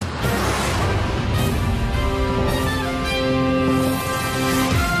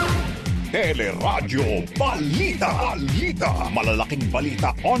Radyo Balita. Malalaking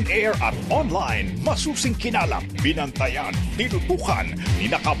balita on air at online. Masusing kinalap, binantayan, tinutukan ni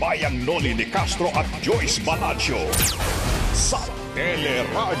nakabayang Noli de Castro at Joyce Balancio sa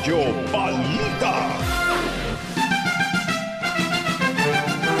Radyo Balita.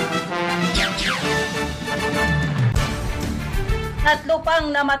 Tatlo pang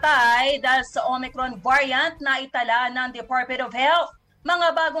namatay dahil sa Omicron variant na itala ng Department of Health.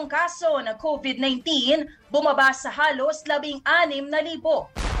 Mga bagong kaso ng COVID-19 bumaba sa halos 16,000.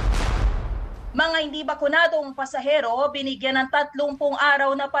 Mga hindi bakunadong pasahero binigyan ng 30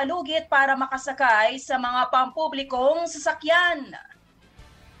 araw na palugit para makasakay sa mga pampublikong sasakyan.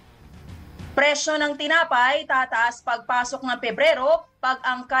 Presyo ng tinapay tataas pagpasok ng Pebrero,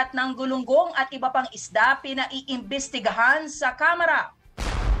 pag-angkat ng gulunggong at iba pang isda pinaiimbestigahan sa Kamara.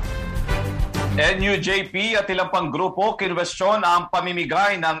 NUJP at ilang pang grupo kinwestiyon ang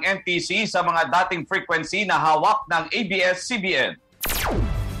pamimigay ng NTC sa mga dating frequency na hawak ng ABS-CBN.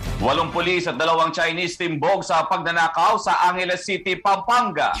 8 pulis at 2 Chinese timbog sa pagnanakaw sa Alas-Siyete,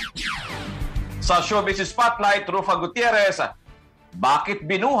 Pampanga. Sa Showbiz Spotlight, Rufa Gutierrez, bakit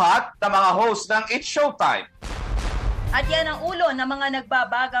binuhat ng mga host ng It's Showtime? At yan ang ulo ng mga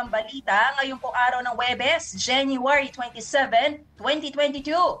nagbabagang balita ngayong pong araw ng Huwebes, January 27, 2022.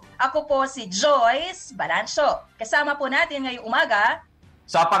 Ako po si Joyce Balancio. Kasama po natin ngayong umaga.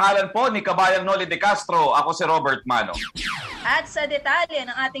 Sa pangalan po ni Kabayang Noli de Castro, ako si Robert Mano. At sa detalye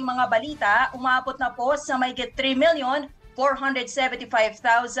ng ating mga balita, umabot na po sa mahigit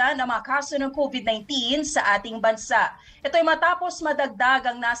 3,475,000 na mga kaso ng COVID-19 sa ating bansa. Ito'y matapos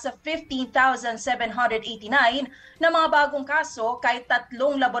madagdagang nasa 15,789 na mga bagong kaso kahit 3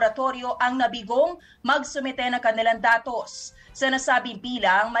 laboratorio ang nabigong magsumite ng kanilang datos. Sa nasabing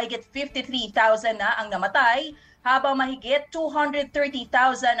bilang, mahigit 53,000 na ang namatay, habang mahigit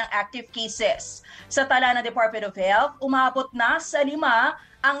 230,000 ang active cases. Sa tala ng Department of Health, umabot na sa 5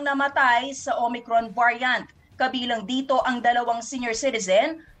 ang namatay sa Omicron variant. Kabilang dito ang 2 senior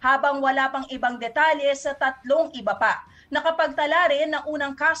citizen, habang wala pang ibang detalye sa 3 iba pa. Nakapagtala rin ng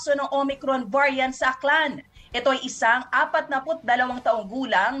unang kaso ng Omicron variant sa Aklan. Ito ay isang 42 taong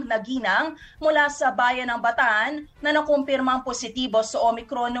gulang na ginang mula sa bayan ng Bataan na nakumpirmang positibo sa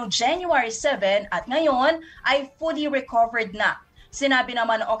Omicron noong January 7 at ngayon ay fully recovered na. Sinabi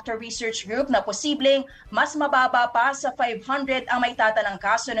naman ng Octa Research Group na posibleng mas mababa pa sa 500 ang may tatalang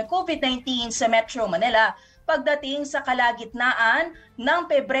kaso ng COVID-19 sa Metro Manila pagdating sa kalagitnaan ng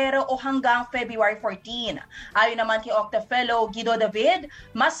Pebrero o hanggang February 14. Ayon naman kay Octa Fellow Guido David,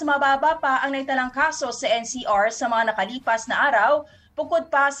 mas mababa pa ang naitalang kaso sa NCR sa mga nakalipas na araw,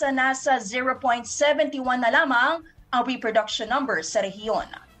 bukod pa sa nasa 0.71 na lamang ang reproduction numbers sa rehiyon.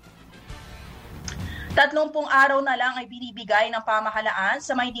 30 araw na lang ay binibigay ng pamahalaan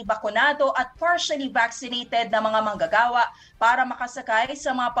sa mga hindi bakunado at partially vaccinated na mga manggagawa para makasakay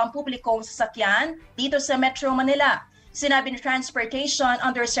sa mga pampublikong sasakyan dito sa Metro Manila. Sinabi ni Transportation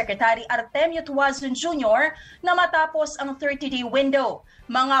Undersecretary Artemio Tuazon Jr. na matapos ang 30-day window,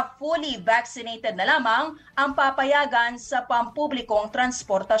 mga fully vaccinated na lamang ang papayagan sa pampublikong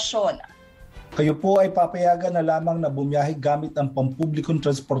transportasyon. Kayo po ay papayagan na lamang na bumiyahe gamit ang pampublikong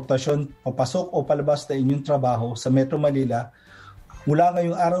transportasyon papasok o palabas na inyong trabaho sa Metro Manila mula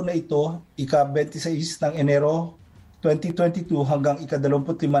ngayong araw na ito, ika-26 ng Enero 2022 hanggang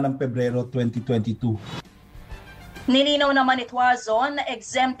ika-25 ng Pebrero 2022. Nilinaw naman ni Tuazon na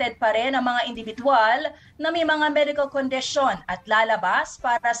exempted pa rin ang mga individual na may mga medical condition at lalabas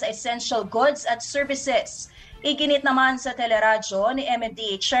para sa essential goods at services. Iginit naman sa teleradyo ni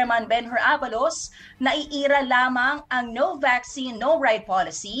MMDA Chairman Benhur Abalos na iira lamang ang no vaccine, no ride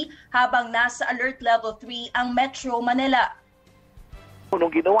policy habang nasa alert level 3 ang Metro Manila.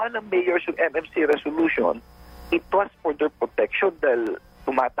 Nung ginawa ng mayors yung MMC resolution, it was for their protection dahil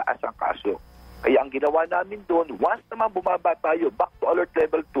tumataas ang kaso. Kaya ang ginawa namin doon, once naman bumaba tayo back to alert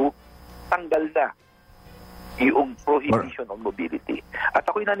level 2, tanggal na yung prohibition on mobility. At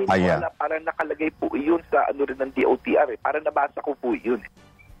ako'y naniniwala, parang nakalagay po yun sa ano rin ng DOTR. Parang nabasa ko po yun.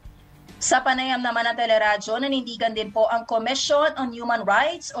 Sa panayam naman ng teleradyo, nanindigan din po ang Commission on Human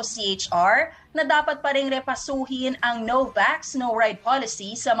Rights o CHR na dapat pa rin repasuhin ang no vax, no ride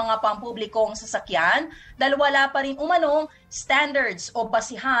policy sa mga pampublikong sasakyan dahil wala pa rin umanong standards o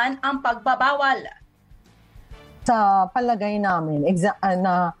basihan ang pagbabawal. Sa palagay namin,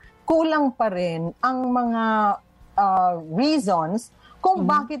 na kulang pa rin ang mga reasons kung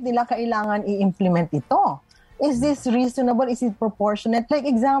bakit nila kailangan i-implement ito. Is this reasonable? Is it proportionate? Like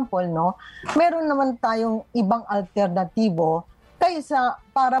example, no, meron naman tayong ibang alternatibo kaysa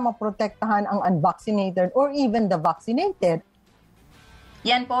para maprotektahan ang unvaccinated or even the vaccinated.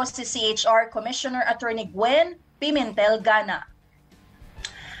 Yan po si CHR Commissioner Attorney Gwen Pimentel-Gana.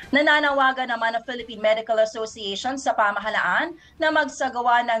 Nananawagan naman ang Philippine Medical Association sa pamahalaan na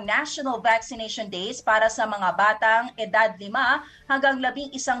magsagawa ng National Vaccination Days para sa mga batang edad 5 hanggang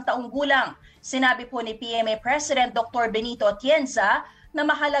 11 taong gulang. Sinabi po ni PMA President Dr. Benito Atienza na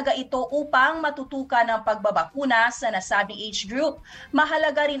mahalaga ito upang matutukan ang pagbabakuna sa nasabing age group.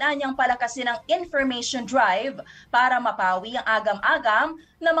 Mahalaga rin anyang palakasin ang information drive para mapawi ang agam-agam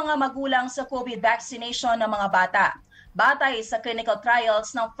ng mga magulang sa COVID vaccination ng mga bata. Batay sa clinical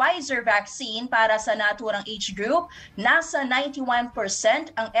trials ng Pfizer vaccine para sa naturang age group, nasa 91%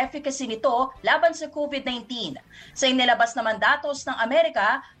 ang efficacy nito laban sa COVID-19. Sa inilabas naman datos ng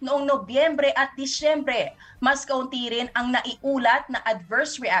Amerika noong Nobyembre at Disyembre, mas kaunti rin ang naiulat na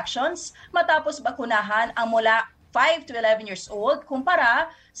adverse reactions matapos bakunahan ang mula 5 to 11 years old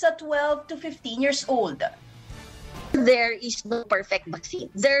kumpara sa 12 to 15 years old. There is no perfect vaccine.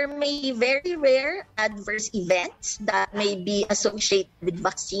 There may be very rare adverse events that may be associated with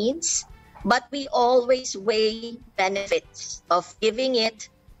vaccines, but we always weigh benefits of giving it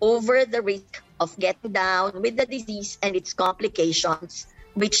over the risk of getting down with the disease and its complications,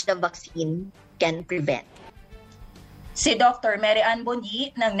 which the vaccine can prevent. Si Dr. Mary Ann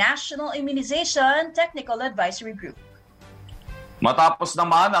Bonyi ng National Immunization Technical Advisory Group. Matapos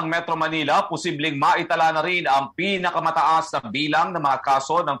naman ang Metro Manila, posibleng maitala na rin ang pinakamataas na bilang ng mga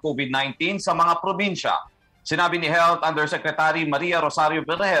kaso ng COVID-19 sa mga probinsya. Sinabi ni Health Undersecretary Maria Rosario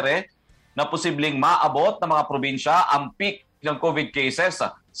Perere na posibleng maabot ng mga probinsya ang peak ng COVID cases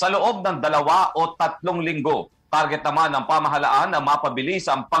sa loob ng 2 o 3 linggo. Target naman ng pamahalaan na mapabilis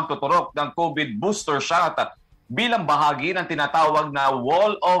ang pagtuturok ng COVID booster shot bilang bahagi ng tinatawag na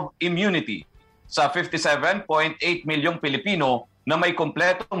Wall of Immunity sa 57.8 milyong Pilipino na may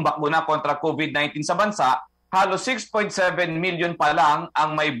kompletong bakuna kontra COVID-19 sa bansa. Halos 6.7 million pa lang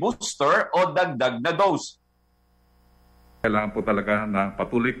ang may booster o dagdag na dose. Kailangan po talaga na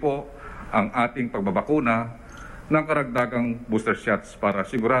patuloy po ang ating pagbabakuna ng karagdagang booster shots para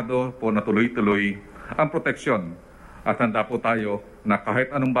sigurado po na tuloy-tuloy ang proteksyon. At handa po tayo na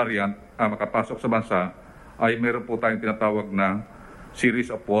kahit anong variant ang makapasok sa bansa ay meron po tayong tinatawag na series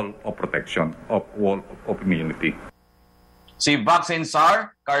of wall of protection, of wall of immunity. Si Vaccine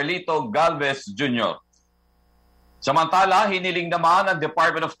Czar Carlito Galvez Jr. Samantala, hiniling naman ng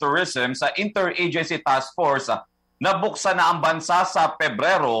Department of Tourism sa Interagency Task Force na buksan na ang bansa sa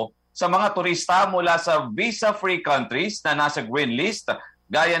Pebrero sa mga turista mula sa visa-free countries na nasa green list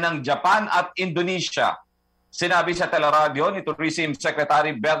gaya ng Japan at Indonesia. Sinabi sa teleradyo ni Tourism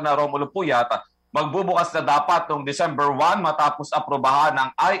Secretary Berna Romulo Puyat, magbubukas na dapat noong December 1 matapos aprobahan ng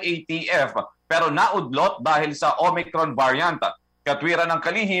IATF pero naudlot dahil sa Omicron variant. Katwiran ng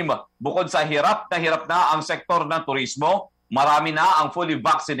kalihim, bukod sa hirap na ang sektor ng turismo, marami na ang fully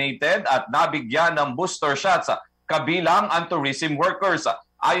vaccinated at nabigyan ng booster shots, kabilang ang tourism workers.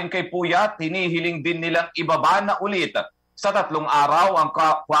 Ayon kay Puyat, hinihiling din nilang ibaba na ulit sa 3 araw ang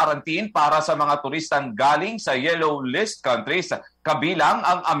quarantine para sa mga turistang galing sa yellow list countries, kabilang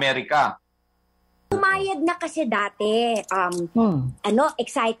ang Amerika. Umayag na kasi dati,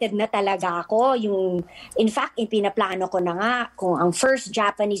 excited na talaga ako. In fact, pinaplano ko na nga kung ang first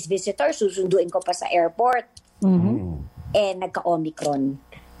Japanese visitor, susunduin ko pa sa airport. Nagka-Omicron.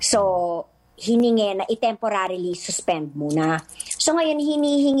 So, hiningi na i-temporarily suspend muna. So, ngayon,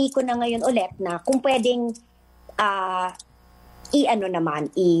 hinihingi ko na ngayon ulit na kung pwedeng,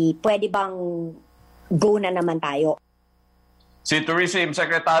 pwede bang go na naman tayo. Si Tourism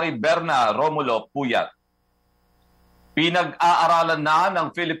Secretary Berna Romulo Puyat. Pinag-aaralan na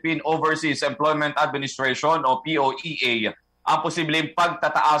ng Philippine Overseas Employment Administration o POEA ang posibleng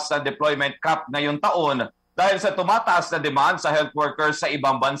pagtataas ng deployment cap ngayong taon dahil sa tumataas na demand sa health workers sa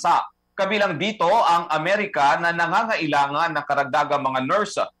ibang bansa. Kabilang dito ang Amerika na nangangailangan ng karagdagang mga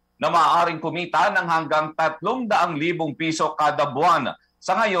nurse na maaaring kumita ng hanggang 300,000 piso kada buwan.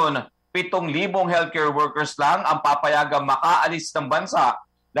 Sa ngayon, 7,000 healthcare workers lang ang papayagang makaalis ng bansa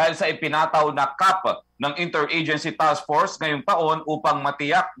dahil sa ipinataw na cap ng Interagency Task Force ngayong taon upang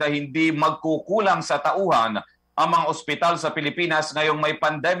matiyak na hindi magkukulang sa tauhan ang mga ospital sa Pilipinas ngayong may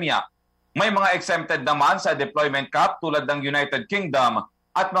pandemya. May mga exempted naman sa deployment cap tulad ng United Kingdom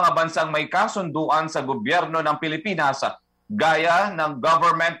at mga bansang may kasunduan sa gobyerno ng Pilipinas gaya ng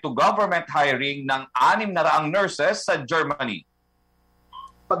government-to-government hiring ng 600 nurses sa Germany.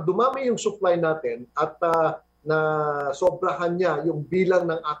 Pag dumami yung supply natin at na sobrahan niya yung bilang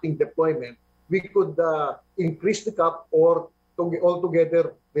ng ating deployment, we could increase the cap or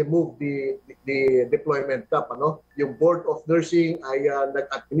altogether remove the deployment cap. Yung Board of Nursing ay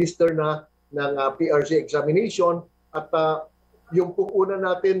nag-administer na ng PRC examination at yung puna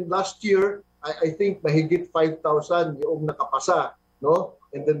natin last year, I think mahigit 5,000 yung nakapasa, no?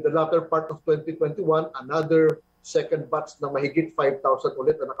 And then the latter part of 2021, another second batch na mahigit 5,000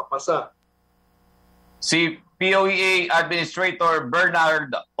 ulit na nakapasa. Si POEA Administrator Bernard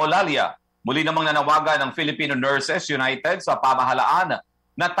Olalia muli namang nanawagan ng Filipino Nurses United sa pamahalaan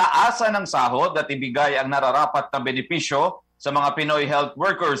na taasan ng sahod at ibigay ang nararapat na benepisyo sa mga Pinoy health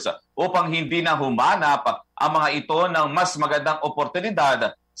workers upang hindi na humanap ang mga ito ng mas magandang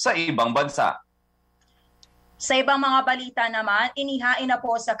oportunidad sa ibang bansa. Sa ibang mga balita naman, inihain na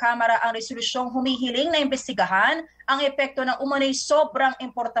po sa Kamara ang resolusyong humihiling na imbestigahan ang epekto ng umano'y sobrang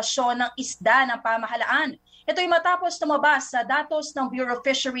importasyon ng isda ng pamahalaan. Ito'y matapos tumabas sa datos ng Bureau of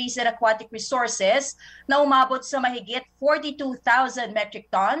Fisheries and Aquatic Resources na umabot sa mahigit 42,000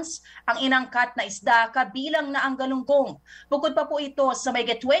 metric tons ang inangkat na isda kabilang na ang galunggong. Bukod pa po ito sa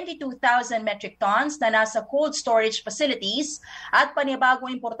mahigit 22,000 metric tons na nasa cold storage facilities at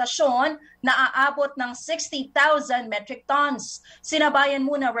panibagong importasyon na aabot ng 60,000 metric tons. Sinabayan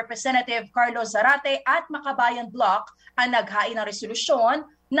muna Representative Carlos Zarate at Makabayan Bloc ang naghain ng resolusyon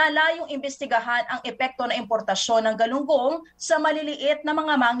na layong imbestigahan ang epekto ng importasyon ng galunggong sa maliliit na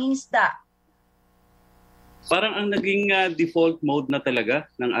mga mangingisda. Parang ang naging default mode na talaga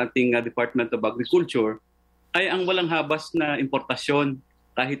ng ating Department of Agriculture ay ang walang habas na importasyon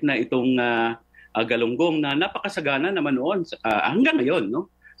kahit na itong galunggong na napakasagana naman noon hanggang ngayon, no,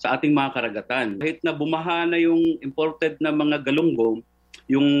 sa ating mga karagatan. Kahit na bumaha na yung imported na mga galunggong,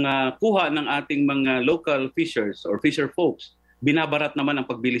 yung kuha ng ating mga local fishers or fisher folks, binabarat naman ang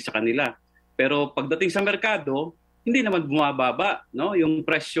pagbili sa kanila. Pero pagdating sa merkado, hindi naman bumababa, no, yung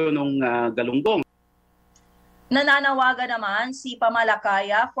presyo ng galunggong. Nananawagan naman si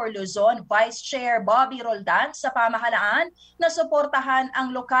Pamalakaya for Luzon Vice Chair Bobby Roldan sa pamahalaan na suportahan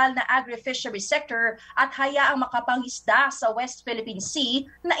ang lokal na agri-fishery sector at hayaang makapangisda sa West Philippine Sea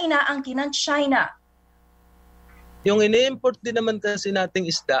na inaangkin ng China. Yung ini-import din naman kasi nating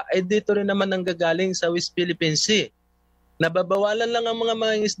isda ay dito rin naman nanggagaling sa West Philippine Sea. Nababawalan lang ang mga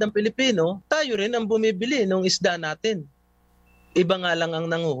mangingisdang Pilipino, tayo rin ang bumibili ng isda natin. Iba nga lang ang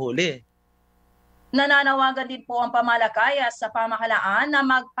nanguhuli. Nananawagan din po ang pamalakaya sa pamahalaan na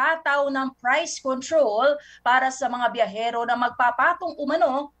magpataw ng price control para sa mga biyahero na magpapatong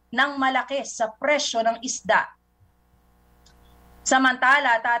umano ng malaki sa presyo ng isda.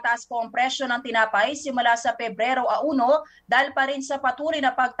 Samantala, tataas po ang presyo ng tinapay simula sa Pebrero 1 dahil pa rin sa patuloy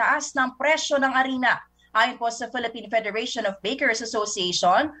na pagtaas ng presyo ng harina. Ayon po sa Philippine Federation of Bakers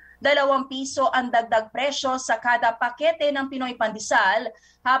Association, 2 piso ang dagdag presyo sa kada pakete ng Pinoy Pandesal,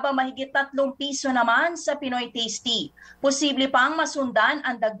 habang mahigit 3 piso naman sa Pinoy Tasty. Posible pang masundan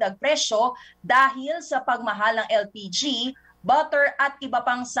ang dagdag presyo dahil sa pagmahal ng LPG, butter at iba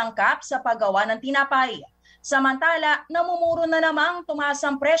pang sangkap sa paggawa ng tinapay. Samantala, namumuro na namang tumaas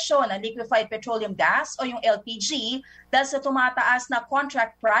ang presyo ng liquefied petroleum gas o yung LPG dahil sa tumataas na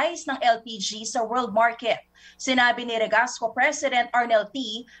contract price ng LPG sa world market. Sinabi ni Regasco President Arnel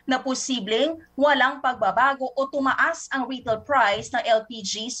T. na posibleng walang pagbabago o tumaas ang retail price ng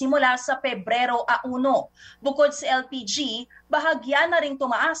LPG simula sa Pebrero 1. Bukod sa LPG, bahagya na ring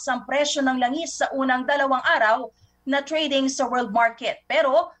tumaas ang presyo ng langis sa unang 2 araw na trading sa world market.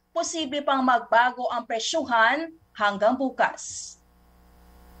 Pero posible pang magbago ang presyuhan hanggang bukas.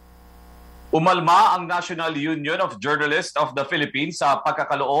 Umalma ang National Union of Journalists of the Philippines sa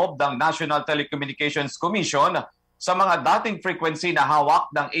pagkakaloob ng National Telecommunications Commission sa mga dating frequency na hawak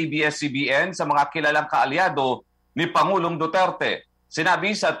ng ABS-CBN sa mga kilalang kaalyado ni Pangulong Duterte.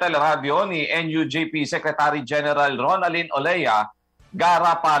 Sinabi sa teleradyo ni NUJP Secretary General Ronaldin Olea,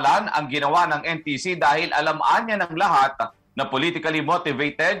 garapalan ang ginawa ng NTC dahil alamaan niya ng lahat na politically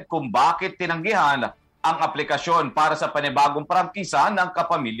motivated kung bakit tinanggihan ang aplikasyon para sa panibagong prangkisa ng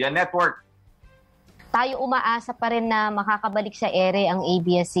Kapamilya Network. Tayo umaasa pa rin na makakabalik sa ere ang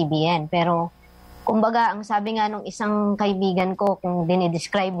ABS-CBN. Pero, kumbaga, ang sabi nga nung isang kaibigan ko, kung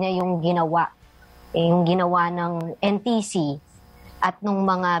dinidescribe niya yung ginawa ng NTC at nung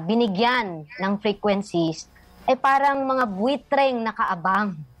mga binigyan ng frequencies, ay parang mga buitreng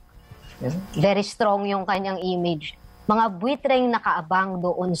nakaabang. Very strong yung kanyang image. Mga buitreng nakaabang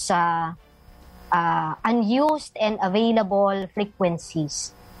doon sa unused and available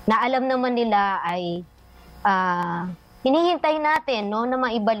frequencies na alam naman nila ay hinihintay natin, no, na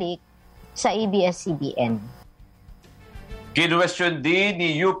maibalik sa ABS-CBN. Kinwestiyon din ni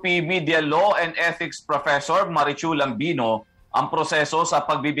UP Media Law and Ethics Professor Marichu Lambino ang proseso sa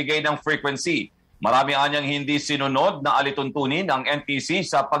pagbibigay ng frequency. Marami anyang hindi sinunod na alituntunin ng NTC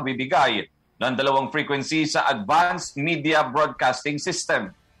sa pagbibigay ng 2 frequency sa Advanced Media Broadcasting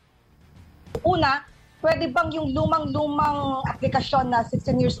System. Una, pwede bang yung lumang-lumang aplikasyon na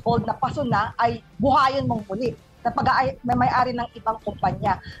 16 years old na paso na ay buhayin mong muli na may-ari ng ibang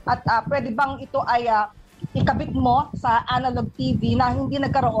kumpanya? At pwede bang ito ay ikabit mo sa analog TV na hindi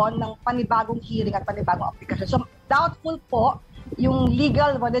nagkaroon ng panibagong hearing at panibagong aplikasyon? So, doubtful po yung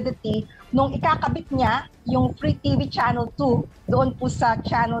legal validity nung ikakabit niya yung Free TV Channel 2 doon po sa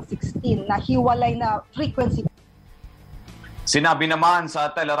Channel 16 na hiwalay na frequency. Sinabi naman sa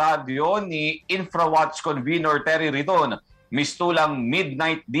teleradyo ni InfraWatch convener Terry Ridon, mistulang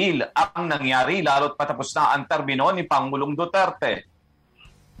midnight deal ang nangyari lalo't patapos na ang termino ni Pangulong Duterte.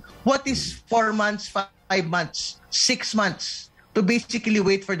 What is 4 months, 5 months, 6 months to basically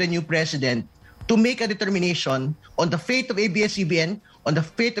wait for the new president to make a determination on the fate of ABS-CBN, on the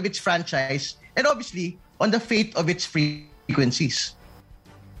fate of its franchise, and obviously on the fate of its frequencies?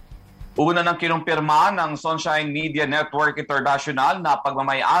 Una nang kinumpirma ng Sunshine Media Network International na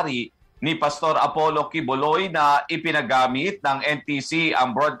pagmamay-ari ni Pastor Apollo Quiboloy na ipinagamit ng NTC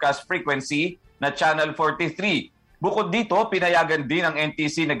ang broadcast frequency na Channel 43. Bukod dito, pinayagan din ng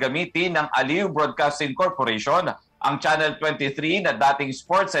NTC na gamitin ng Aliw Broadcasting Corporation ang Channel 23 na dating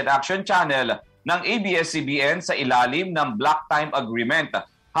Sports and Action Channel ng ABS-CBN sa ilalim ng Block Time Agreement,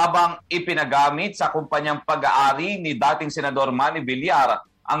 habang ipinagamit sa kumpanyang pag-aari ni dating Senador Manny Villar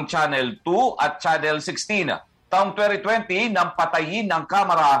ang Channel 2 at Channel 16. Taong 2020 nang patayin ng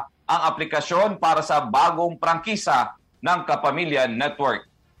Kamara ang aplikasyon para sa bagong prangkisa ng Kapamilya Network.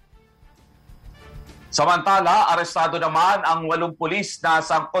 Samantala, arestado naman ang 8 pulis na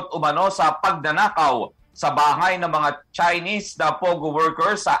sangkot umano sa pagnanakaw sa bahay ng mga Chinese na POGO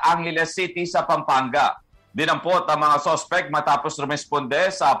workers sa Angeles City sa Pampanga. Dinampot ang mga sospek matapos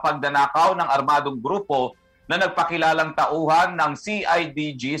rumesponde sa pagnanakaw ng armadong grupo na nagpakilalang tauhan ng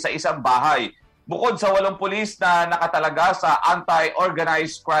CIDG sa isang bahay. Bukod sa 8 pulis na nakatalaga sa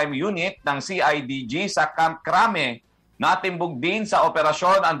Anti-Organized Crime Unit ng CIDG sa Camp Crame, natimbog din sa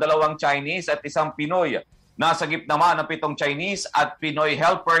operasyon ang 2 Chinese at 1 Pinoy. Nasagip naman ang 7 Chinese at Pinoy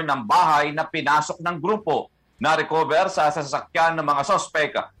helper ng bahay na pinasok ng grupo. Na-recover sa sasakyan ng mga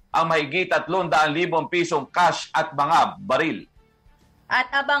sospek ang mahigit 300,000 pisong cash at mga baril. At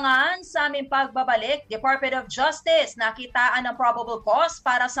abangan sa aming pagbabalik, Department of Justice nakitaan ng probable cause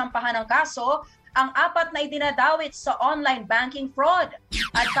para sampahan ng kaso ang 4 na idinadawit sa online banking fraud.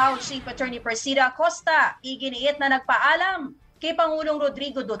 At Tao Chief Attorney Persida Acosta, iginiit na nagpaalam kay Pangulong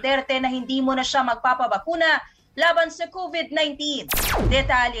Rodrigo Duterte na hindi mo na siya magpapabakuna laban sa COVID-19.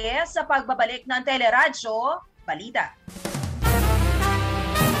 Detalye sa pagbabalik ng Teleradyo Balita.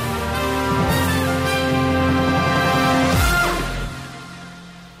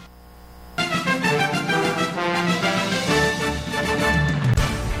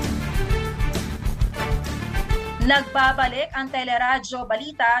 Nagbabalik ang Teleradyo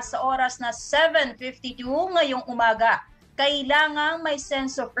Balita sa oras na 7:52 ngayong umaga. Kailangang may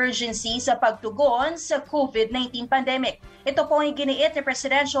sense of urgency sa pagtugon sa COVID-19 pandemic. Ito po ang iginiit ni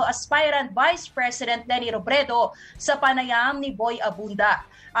Presidential Aspirant Vice President Leni Robredo sa panayam ni Boy Abunda.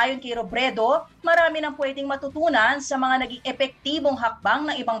 Ayon kay Robredo, marami nang pwedeng matutunan sa mga naging epektibong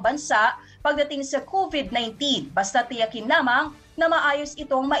hakbang ng ibang bansa pagdating sa COVID-19, basta tiyakin lamang na maayos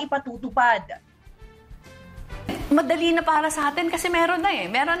itong maipatutupad. Madali na para sa atin kasi meron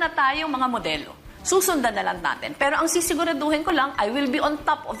na tayong mga modelo. Susundan na lang natin. Pero ang sisiguraduhin ko lang, I will be on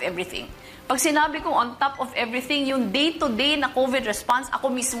top of everything. Pag sinabi kong on top of everything, yung day-to-day na COVID response,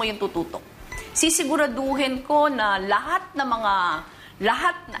 ako mismo yung tututok. Sisiguraduhin ko na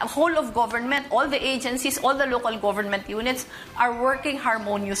whole of government, all the agencies, all the local government units are working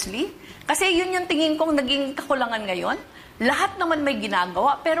harmoniously. Kasi yun yung tingin kong naging kakulangan ngayon. Lahat naman may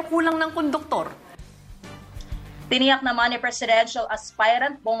ginagawa, pero kulang ng konduktor. Tiniyak naman ni Presidential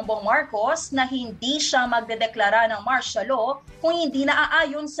Aspirant Bongbong Marcos na hindi siya magdedeklara ng martial law kung hindi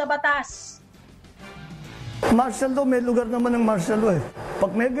naaayon sa batas. Martial law, may lugar naman ng martial law eh.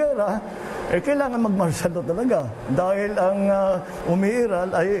 Pag may gera, kailangan mag-martial law talaga. Dahil ang umiiral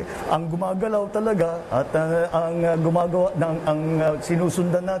ay ang gumagalaw talaga at ang gumagawa ang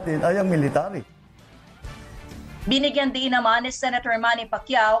sinusundan natin ay ang military. Binigyan din naman ni Senator Manny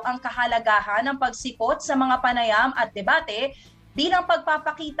Pacquiao ang kahalagahan ng pagsikot sa mga panayam at debate bilang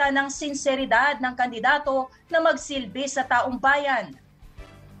pagpapakita ng sinseridad ng kandidato na magsilbi sa taong bayan.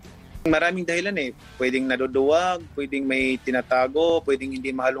 Maraming dahilan Pwedeng naduduwag, pwedeng may tinatago, pwedeng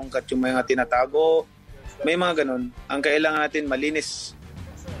hindi mahalungkat yung mga tinatago. May mga ganun. Ang kailangan natin malinis,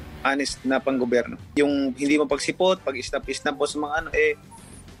 honest na panggobyerno. Yung hindi mo pagsipot, pag-isnap-isnap po sa mga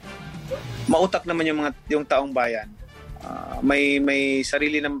mautak naman yung taong bayan. May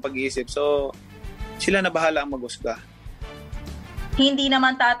sarili naman pag-iisip. So, sila na bahala ang maghusga. Hindi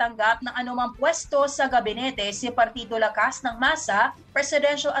naman tatanggap ng anumang pwesto sa gabinete si Partido Lakas ng Masa,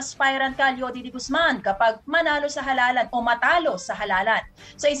 presidential aspirant Calyodi de Guzman kapag manalo sa halalan o matalo sa halalan.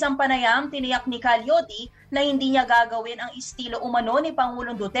 Sa isang panayam, tiniyak ni Calyodi na hindi niya gagawin ang estilo umano ni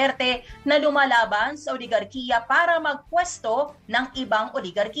Pangulong Duterte na lumalaban sa oligarkiya para magpwesto ng ibang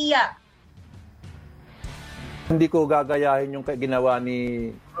oligarkiya. Hindi ko gagayahin yung ginawa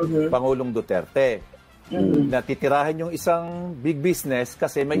ni Pangulong Duterte. Na titirahin yung isang big business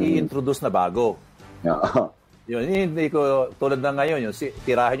kasi may i-introduce na bago. Yun, hindi ko tulad na ngayon, yung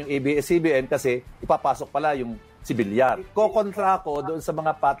tirahin yung ABS-CBN kasi ipapasok pala yung sibilyar. Kokontra ako doon sa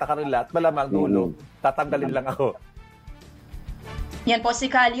mga patakarila at malamang dulo, tatanggalin lang ako. Yan po si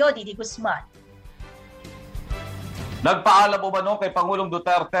Calyodi de Guzman. Nagpaalam umano kay Pangulong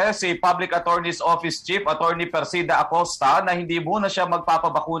Duterte si Public Attorney's Office Chief Attorney Persida Acosta na hindi muna siya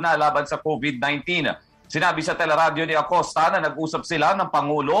magpapabakuna laban sa COVID-19. Sinabi sa teleradyo ni Acosta na nag-usap sila ng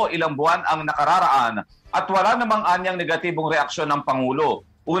Pangulo ilang buwan ang nakararaan at wala namang anyang negatibong reaksyon ng Pangulo.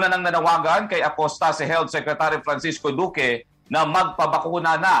 Una nang nanawagan kay Acosta si Health Secretary Francisco Duque na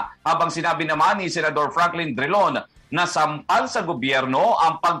magpabakuna na, habang sinabi naman ni Senador Franklin Drilon na sampal sa gobyerno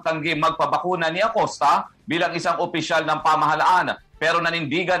ang pagtanggi magpabakuna ni Acosta bilang isang opisyal ng pamahalaan. Pero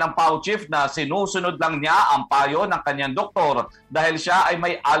nanindigan ng PAO Chief na sinusunod lang niya ang payo ng kanyang doktor dahil siya ay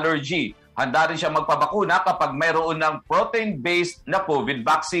may allergy. Handa rin siya magpabakuna kapag mayroon ng protein-based na COVID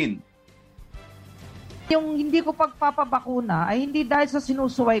vaccine. Yung hindi ko pagpapabakuna ay hindi dahil sa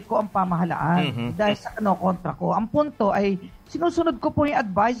sinusuway ko ang pamahalaan, dahil sa kontra ko. Ang punto ay sinusunod ko po yung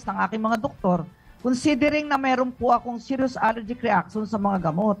advice ng aking mga doktor, considering na meron po akong serious allergic reaction sa mga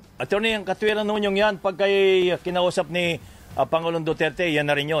gamot. Attorney, ang katwiran naman yung yan, pag kay kinausap ni Pangulong Duterte,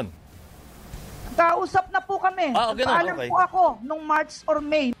 yan na rin yun. Kausap na po kami. Nagpaalam po ako nung March or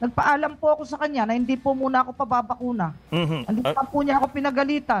May. Nagpaalam po ako sa kanya na hindi po muna ako pababakuna. Hindi pa po niya ako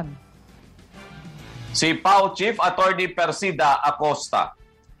pinagalitan. Si PAO Chief Attorney Persida Acosta.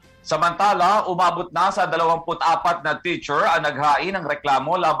 Samantala, umabot na sa 24 na teacher ang naghain ng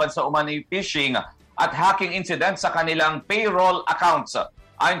reklamo laban sa umano'y phishing at hacking incident sa kanilang payroll accounts.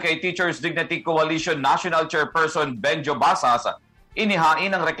 Ayon kay Teachers Dignity Coalition National Chairperson Benjo Basas, inihain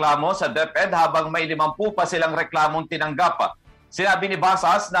ang reklamo sa DepEd habang may 50 pa silang reklamong tinanggap. Sinabi ni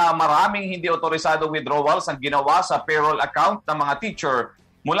Basas na maraming hindi otorisado withdrawals ang ginawa sa payroll account ng mga teacher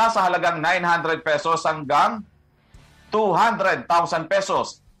mula sa halagang 900 pesos hanggang 200,000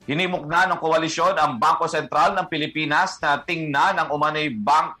 pesos. Hinimok na ng koalisyon ang Bangko Sentral ng Pilipinas na tingnan ang umano'y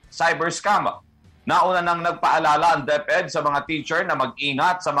bank cyber scam. Nauna nang nagpaalala ang DepEd sa mga teacher na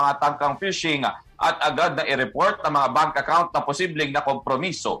mag-ingat sa mga tangkang phishing at agad na i-report ang mga bank account na posibleng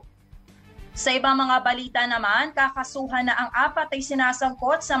nakompromiso. Sa ibang mga balita naman, kakasuhan na ang 4 ay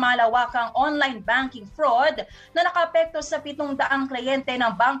sinasangkot sa malawakang online banking fraud na nakapekto sa 700 kliyente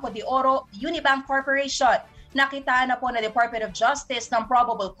ng Bangko de Oro Unibank Corporation. Nakitaan na po na Department of Justice ng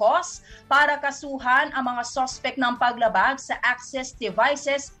probable cause para kasuhan ang mga suspect ng paglabag sa Access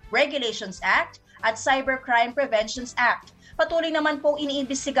Devices Regulations Act at Cybercrime Prevention Act. Patuloy naman po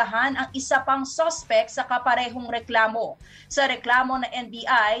iniimbestigahan ang isa pang suspect sa kaparehong reklamo. Sa reklamo ng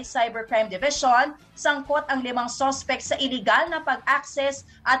NBI Cybercrime Division, sangkot ang 5 suspect sa iligal na pag-access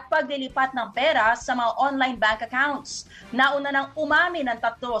at paglilipat ng pera sa mga online bank accounts. Nauna nang umamin ng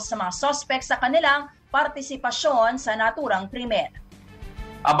 3 sa mga suspect sa kanilang partisipasyon sa naturang krimen.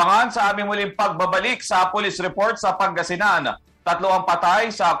 Abangan sa aming muling pagbabalik sa police report sa Pangasinan. 3 ang patay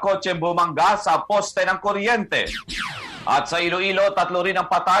sa kotseng bumangga sa poste ng kuryente. At sa Iloilo, 3 rin ang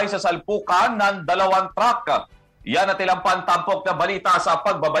patay sa salpukan ng 2 truck. Yan at ilang pantampok na balita sa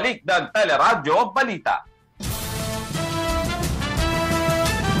pagbabalik ng Teleradyo Balita.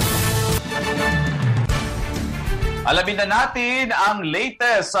 Alamin na natin ang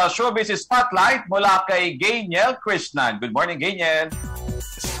latest sa Showbiz Spotlight mula kay Gaynel Krishnan. Good morning, Gaynel.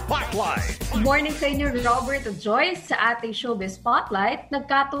 Spotlight. Good morning sa inyo, Robert at Joyce. Sa ating Showbiz Spotlight,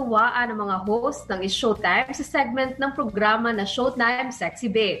 nagkatuwaan ang mga host ng Showtime sa segment ng programa na Showtime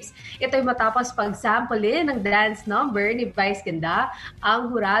Sexy Babes. Ito'y matapos pagsampulin ng dance number ni Vice Ganda,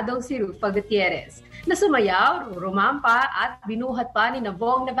 ang huradong si Rufa Gutierrez. Nasumayaw, rumampa at binuhat pa ni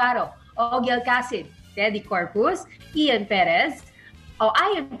Navong Navarro, Ogie Alcacid, Teddy Corpus, Ian Perez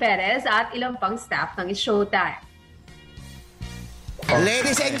at ilang pang staff ng Showtime.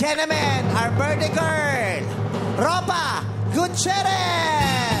 Ladies and gentlemen, our birthday girl, Ropa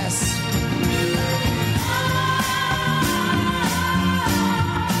Gutierrez!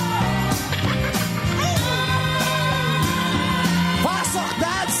 Pasok,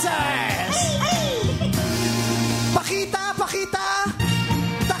 dancers! Pakita!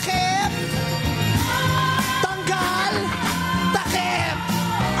 Takip! Tanggal! Takip!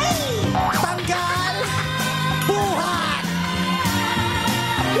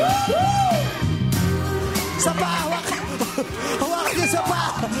 Sa pa, hawakan niyo sa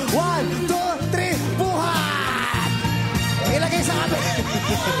pa. 1, 2, 3, buhat! Ilagay sa kami.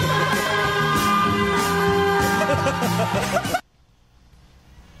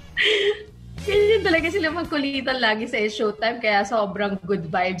 Ganyan talaga sila magkulitan lagi sa Showtime, kaya sobrang good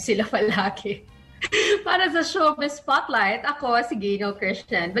vibes sila palagi. Para sa Showbiz Spotlight, ako si Gino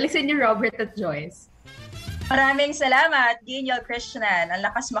Christian. Balik sa inyo, Robert at Joyce. Maraming salamat, Gino Christian. Ang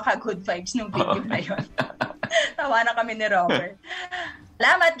lakas maka-good vibes ng video na yun. Tawa na kami ni Robert.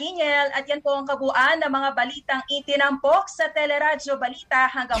 Salamat, Giniel. At yan po ang kabuuan ng mga balitang itinampok sa Teleradyo Balita.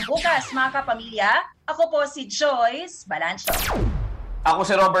 Hanggang bukas, mga kapamilya. Ako po si Joyce Balancho. Ako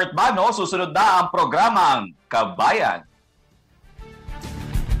si Robert Bano. Susunod na ang programang Kabayan.